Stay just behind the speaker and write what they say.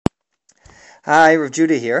Hi, Rav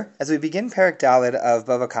Judah here. As we begin Perek Daled of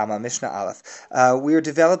Bava Kama, Mishnah Aleph, we are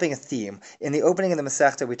developing a theme. In the opening of the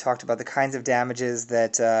Masechta, we talked about the kinds of damages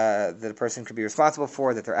that a person could be responsible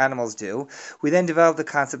for, that their animals do. We then developed the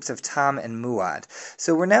concepts of tam and muad.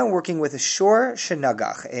 So we're now working with a shor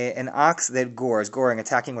shenagach, an ox that goring,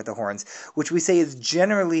 attacking with the horns, which we say is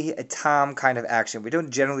generally a tam kind of action. We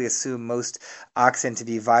don't generally assume most oxen to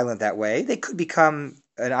be violent that way. They could become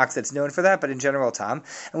an ox that's known for that, but in general, tam.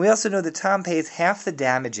 And we also know that tam pays half the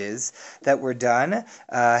damages that were done,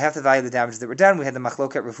 half the value of the damages that were done. We had the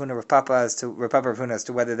machloket Rav Huna Rav Papa as to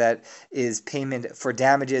whether that is payment for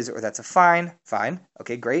damages or that's a fine. Fine,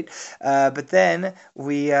 okay, great. But then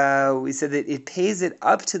we said that it pays it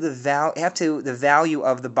up to the value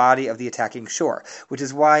of the body of the attacking shore, which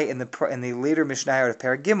is why in the later Mishnah of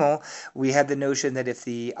Perek Gimel we had the notion that if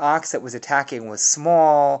the ox that was attacking was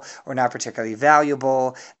small or not particularly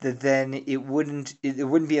valuable, that then it wouldn't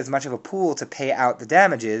be as much of a pool to pay out the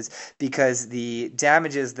damages, because the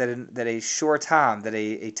damages that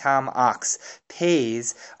a tam ox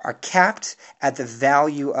pays are capped at the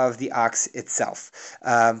value of the ox itself.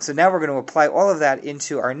 So now we're going to apply all of that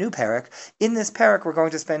into our new parak. In this parak, we're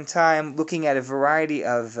going to spend time looking at a variety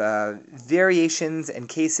of variations and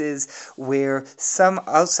cases where some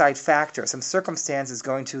outside factor, some circumstance is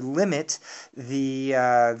going to limit the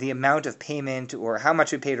amount of payment or how much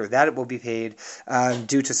we paid or that it will be paid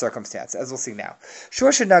due to circumstance, as we'll see now. So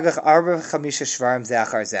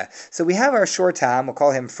we have our shor tam, we'll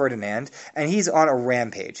call him Ferdinand, and he's on a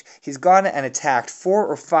rampage. He's gone and attacked 4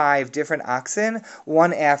 or 5 different oxen,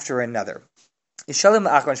 one after another.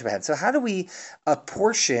 So how do we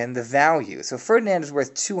apportion the value? So Ferdinand is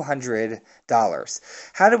worth $200.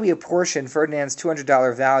 How do we apportion Ferdinand's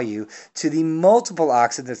 $200 value to the multiple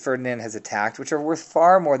oxen that Ferdinand has attacked, which are worth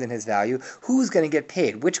far more than his value? Who's going to get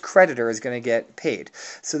paid? Which creditor is going to get paid?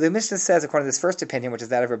 So the Mishnah says, according to this first opinion, which is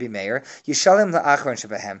that of Rabbi Meir, Yishalim la'achron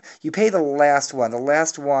shebehem. You pay the last one. The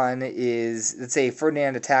last one is, let's say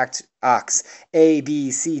Ferdinand attacked ox A, B,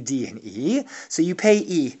 C, D, and E. So you pay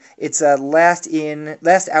E. It's a last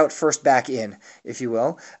out, first back in, if you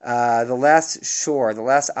will. The last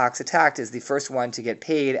ox attacked is the first one to get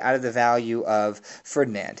paid out of the value of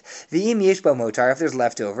Ferdinand. V'im yesh bo motar, if there's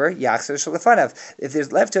leftover, yachzer shalefanav. If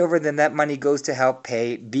there's leftover, then that money goes to help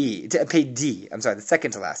pay D. I'm sorry, the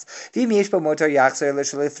second to last. V'im yesh bo motar yachzer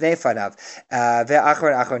shalefnei fanav.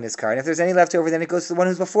 Ve'achron niskar. And if there's any leftover, then it goes to the one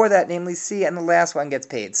who's before that, namely C, and the last one gets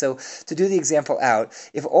paid. So to do the example out,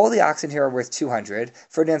 if all the oxen here are worth 200,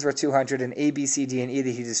 Ferdinand's worth 200, and A, B, C, D, and E that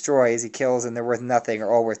he destroys, he kills, and they're worth nothing, are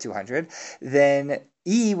all worth 200, then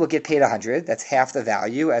E will get paid 100. That's half the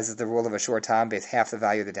value, as is the rule of a short time, pays half the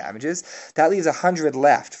value of the damages. That leaves 100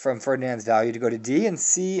 left from Ferdinand's value to go to D, and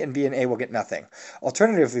C and B and A will get nothing.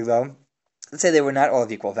 Alternatively, though, let's say they were not all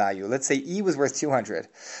of equal value. Let's say E was worth 200,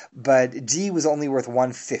 but D was only worth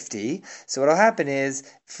 150. So what will happen is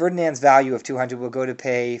Ferdinand's value of 200 will go to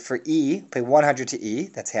pay 100 to E,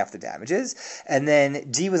 that's half the damages, and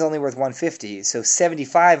then D was only worth 150, so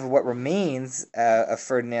 75 of what remains of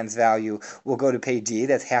Ferdinand's value will go to pay D,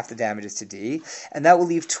 that's half the damages to D, and that will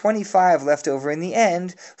leave 25 left over in the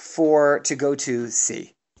end to go to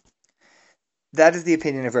C. That is the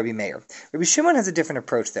opinion of Rabbi Meir. Rabbi Shimon has a different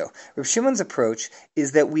approach, though. Rabbi Shimon's approach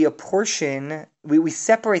is that we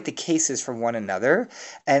separate the cases from one another,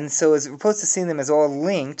 and so as opposed to seeing them as all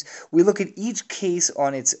linked, we look at each case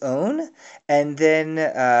on its own, and then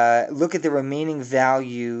look at the remaining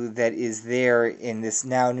value that is there in this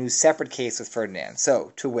now new separate case with Ferdinand.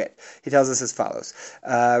 So, to wit, he tells us as follows.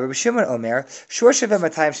 Rabbi Shimon Omer, Shor sheveh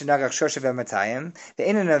matayim shenagach shor sheveh matayim,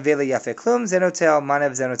 ve'ein avela yafe klum, zenotel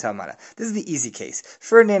manav zenotel mana. This is the easy case.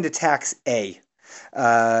 Ferdinand attacks A.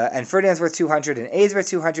 And Ferdinand's worth 200, and A's worth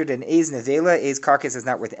 200, and A's nevela, A's carcass is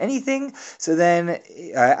not worth anything. So then,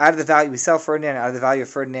 out of the value we sell Ferdinand, out of the value of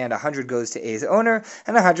Ferdinand, 100 goes to A's owner,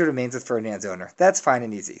 and 100 remains with Ferdinand's owner. That's fine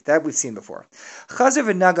and easy. That we've seen before. Chazer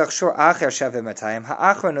v'nagach shor acher shaveh matayim,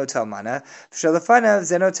 ha'achron notel mana, v'shalafanav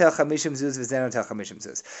zenotel chamishim zuz v'zenotel chamishim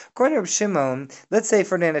zuz. According to Rabbi Shimon, let's say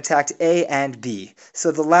Ferdinand attacked A and B.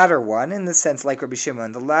 So the latter one, in the sense like Rabbi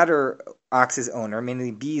Shimon, the latter ox's owner,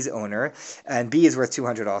 mainly B's owner, and B is worth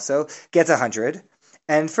 200 also, gets 100,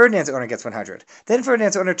 and Ferdinand's owner gets 100. Then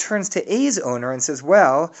Ferdinand's owner turns to A's owner and says,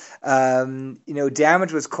 well,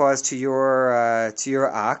 damage was caused to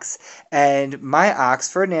your ox, and my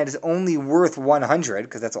ox, Ferdinand, is only worth 100,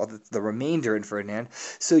 because that's all the remainder in Ferdinand,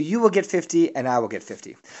 so you will get 50, and I will get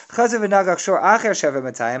 50. Let's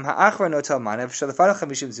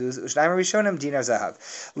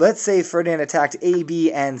say Ferdinand attacked A,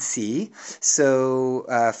 B, and C.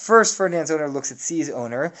 So first Ferdinand's owner looks at C's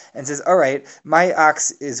owner and says, all right, my ox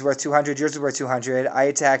ox is worth 200, yours is worth 200.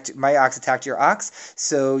 My ox attacked your ox,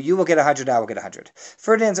 so you will get 100, I will get 100.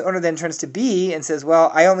 Ferdinand's owner then turns to B and says, well,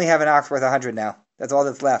 I only have an ox worth 100 now. That's all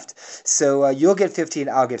that's left. So you'll get 50 and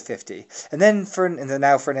I'll get 50. And then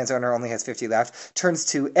now Ferdinand's owner only has 50 left, turns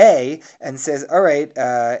to A and says, all right,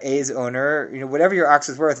 A's owner, whatever your ox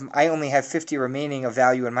is worth, I only have 50 remaining of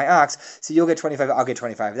value in my ox, so you'll get 25, I'll get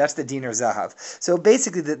 25. That's the dinar zahav. So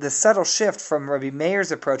basically the subtle shift from Rabbi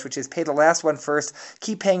Meir's approach, which is pay the last one first,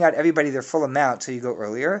 keep paying out everybody their full amount till you go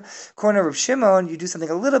earlier. According to Reb Shimon, you do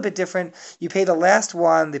something a little bit different. You pay the last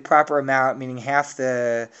one the proper amount, meaning half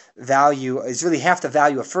the value is really half the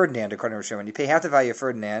value of Ferdinand, according to Reb Shimon. You pay half the value of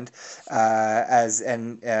Ferdinand half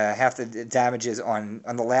the damages on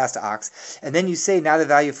the last ox, and then you say now the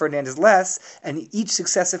value of Ferdinand is less, and each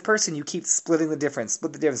successive person you keep splitting the difference,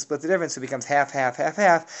 split the difference, so it becomes half,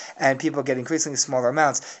 and people get increasingly smaller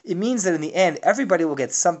amounts. It means that in the end, everybody will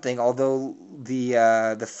get something, although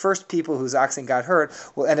the first people whose oxen got hurt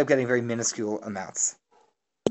will end up getting very minuscule amounts.